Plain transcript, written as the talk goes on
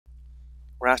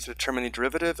we're asked to determine the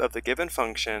derivative of the given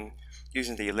function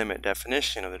using the limit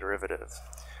definition of the derivative.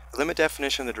 The limit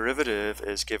definition of the derivative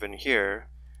is given here,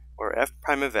 where f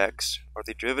prime of x, or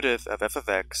the derivative of f of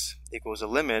x, equals a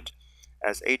limit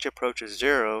as h approaches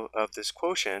 0 of this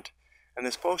quotient, and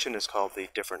this quotient is called the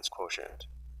difference quotient.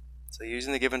 So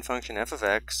using the given function f of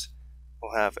x,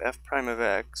 we'll have f prime of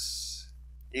x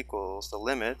equals the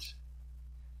limit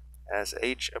as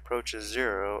h approaches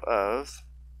 0 of,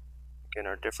 again,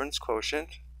 our difference quotient.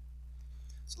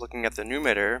 So looking at the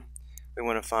numerator, we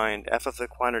want to find f of the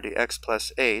quantity x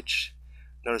plus h.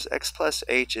 Notice x plus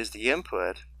h is the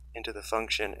input into the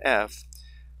function f,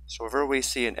 so wherever we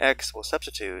see an x, we'll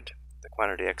substitute the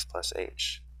quantity x plus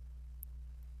h.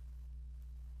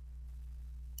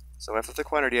 So f of the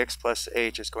quantity x plus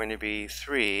h is going to be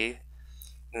 3,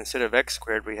 and instead of x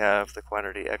squared we have the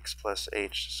quantity x plus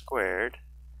h squared,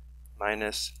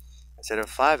 minus, instead of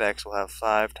 5x we'll have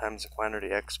 5 times the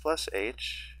quantity x plus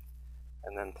h,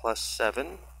 and then plus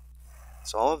 7.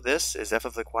 So all of this is f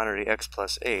of the quantity x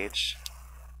plus h.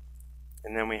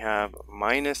 And then we have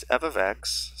minus f of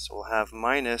x, so we'll have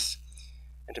minus,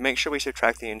 and to make sure we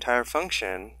subtract the entire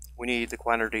function, we need the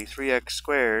quantity 3x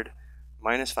squared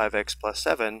minus 5x plus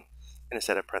 7 in a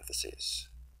set of parentheses.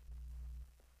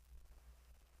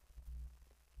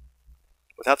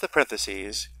 Without the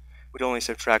parentheses, we'd only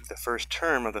subtract the first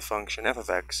term of the function f of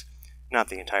x, not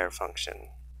the entire function.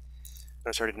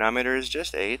 Notice our denominator is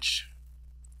just h.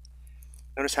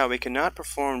 Notice how we cannot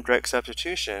perform direct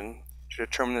substitution to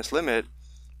determine this limit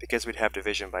because we'd have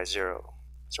division by 0.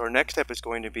 So our next step is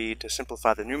going to be to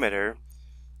simplify the numerator.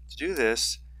 To do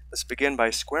this, let's begin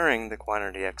by squaring the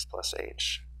quantity x plus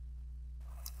h.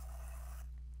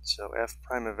 So f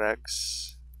prime of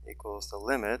x equals the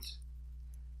limit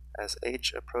as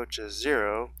h approaches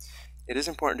 0. It is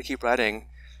important to keep writing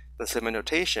this limit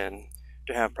notation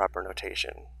to have proper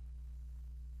notation.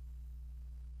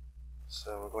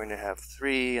 So we're going to have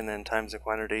 3 and then times the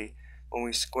quantity. When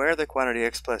we square the quantity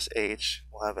x plus h,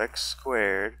 we'll have x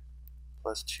squared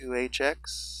plus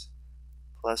 2hx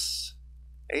plus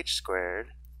h squared.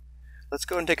 Let's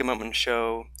go and take a moment and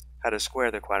show how to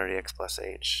square the quantity x plus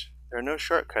h. There are no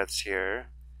shortcuts here.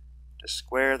 To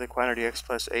square the quantity x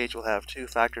plus h, we'll have 2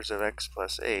 factors of x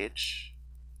plus h,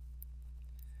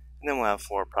 and then we'll have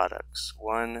 4 products.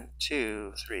 1,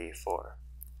 2, 3, 4.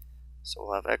 So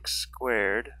we'll have x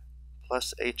squared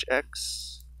plus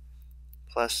hx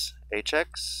plus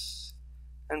hx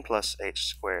and plus h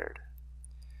squared.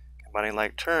 Combining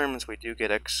like terms, we do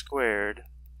get x squared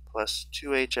plus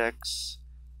 2hx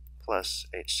plus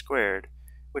h squared,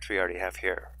 which we already have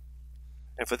here.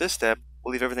 And for this step,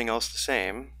 we'll leave everything else the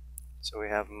same. So we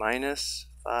have minus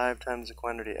 5 times the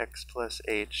quantity x plus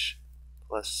h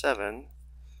plus 7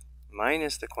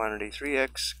 minus the quantity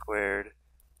 3x squared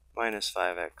minus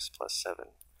 5x plus 7.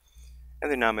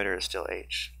 And the denominator is still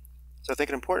h. So I think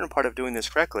an important part of doing this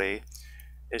correctly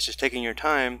is just taking your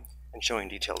time and showing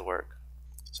detailed work.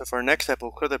 So for our next step,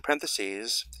 we'll clear the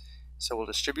parentheses. So we'll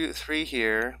distribute 3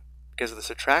 here. Because of the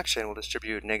subtraction, we'll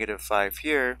distribute negative 5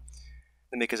 here.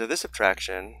 Then because of this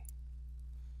subtraction,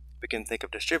 we can think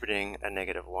of distributing a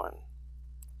negative 1.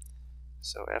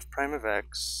 So f prime of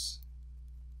x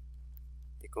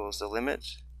equals the limit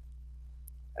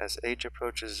as h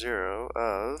approaches 0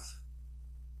 of,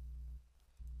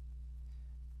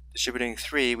 distributing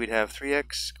 3, we'd have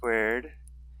 3x squared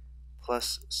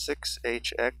plus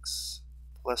 6hx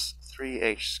plus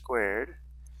 3h squared.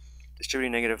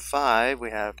 Distributing negative 5,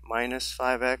 we have minus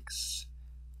 5x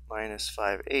minus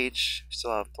 5h,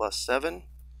 still have plus 7.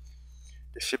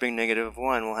 Distributing negative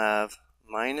 1, we'll have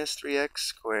minus 3x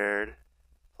squared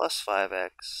plus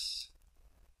 5x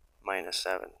minus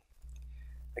 7.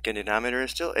 Again, denominator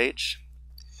is still h.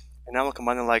 And now we'll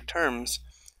combine the like terms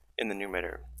in the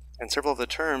numerator. And several of the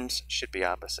terms should be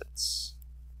opposites.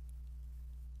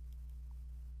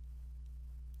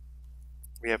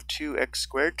 We have 2 x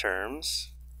squared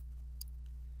terms.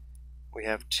 We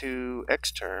have 2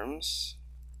 x terms.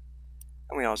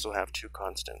 And we also have 2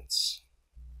 constants.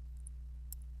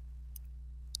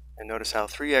 And notice how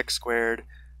 3x squared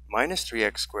minus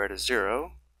 3x squared is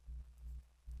 0.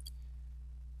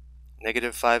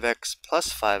 Negative 5x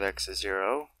plus 5x is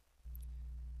 0.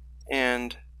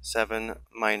 And 7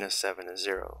 minus 7 is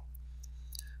 0.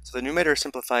 So the numerator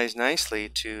simplifies nicely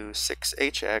to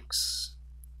 6hx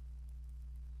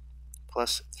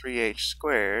plus 3h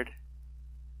squared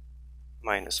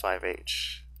minus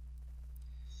 5h.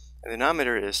 And the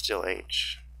denominator is still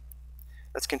h.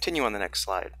 Let's continue on the next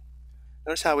slide.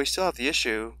 Notice how we still have the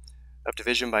issue of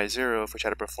division by 0 if we try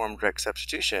to perform direct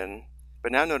substitution,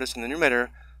 but now notice in the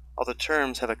numerator all the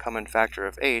terms have a common factor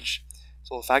of h,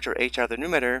 so we'll factor h out of the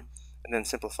numerator and then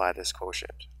simplify this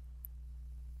quotient.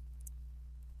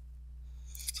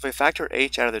 So if we factor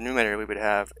h out of the numerator, we would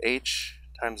have h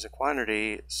times the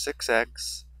quantity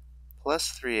 6x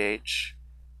plus 3h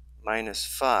minus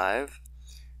 5.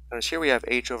 Notice here we have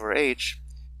h over h,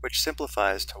 which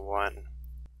simplifies to 1.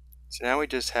 So now we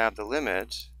just have the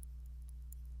limit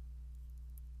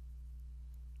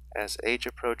as h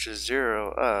approaches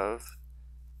 0 of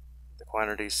the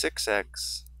quantity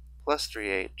 6x plus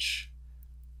 3h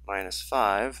minus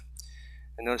 5.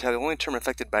 And notice how the only term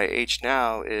affected by h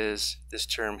now is this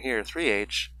term here,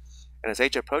 3h. And as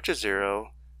h approaches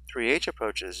 0, 3h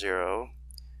approaches 0,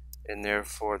 and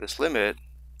therefore this limit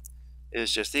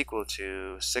is just equal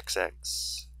to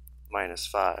 6x minus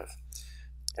 5.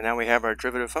 And now we have our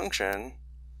derivative function,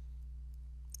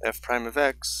 f prime of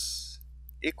x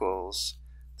equals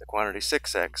the quantity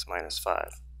 6x minus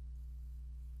 5.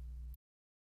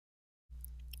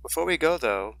 Before we go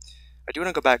though, I do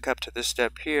want to go back up to this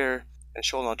step here and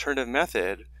show an alternative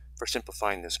method for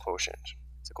simplifying this quotient.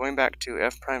 So going back to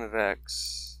f prime of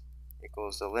x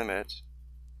equals the limit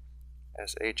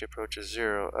as h approaches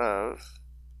 0 of,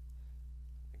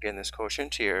 again this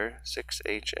quotient here,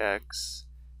 6hx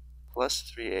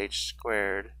plus 3h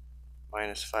squared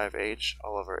minus 5h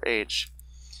all over h.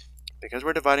 Because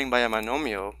we're dividing by a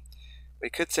monomial, we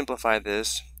could simplify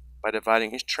this by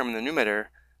dividing each term in the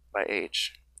numerator by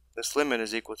h. This limit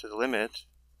is equal to the limit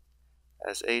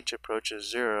as h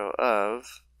approaches 0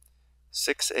 of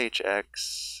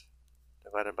 6hx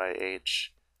divided by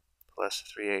h plus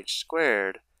 3h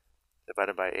squared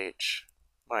divided by h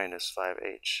minus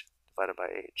 5h divided by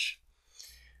h.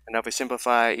 And now if we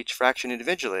simplify each fraction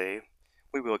individually,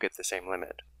 we will get the same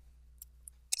limit.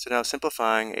 So now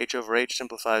simplifying, h over h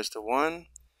simplifies to 1.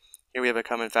 Here we have a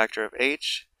common factor of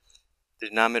h. The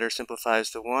denominator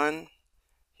simplifies to 1.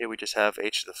 Here we just have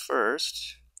h to the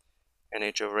first, and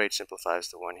h over h simplifies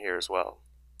to 1 here as well.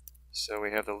 So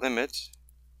we have the limit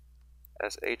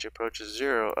as h approaches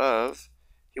 0 of,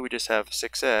 here we just have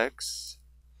 6x,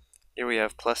 here we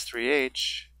have plus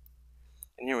 3h,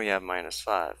 and here we have minus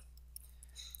 5.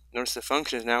 Notice the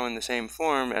function is now in the same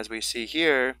form as we see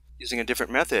here, using a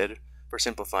different method for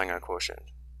simplifying our quotient.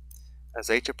 As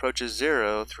h approaches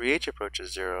 0, 3h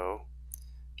approaches 0,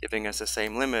 giving us the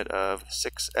same limit of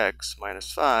 6x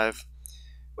minus 5,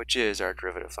 which is our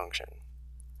derivative function.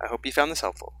 I hope you found this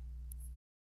helpful.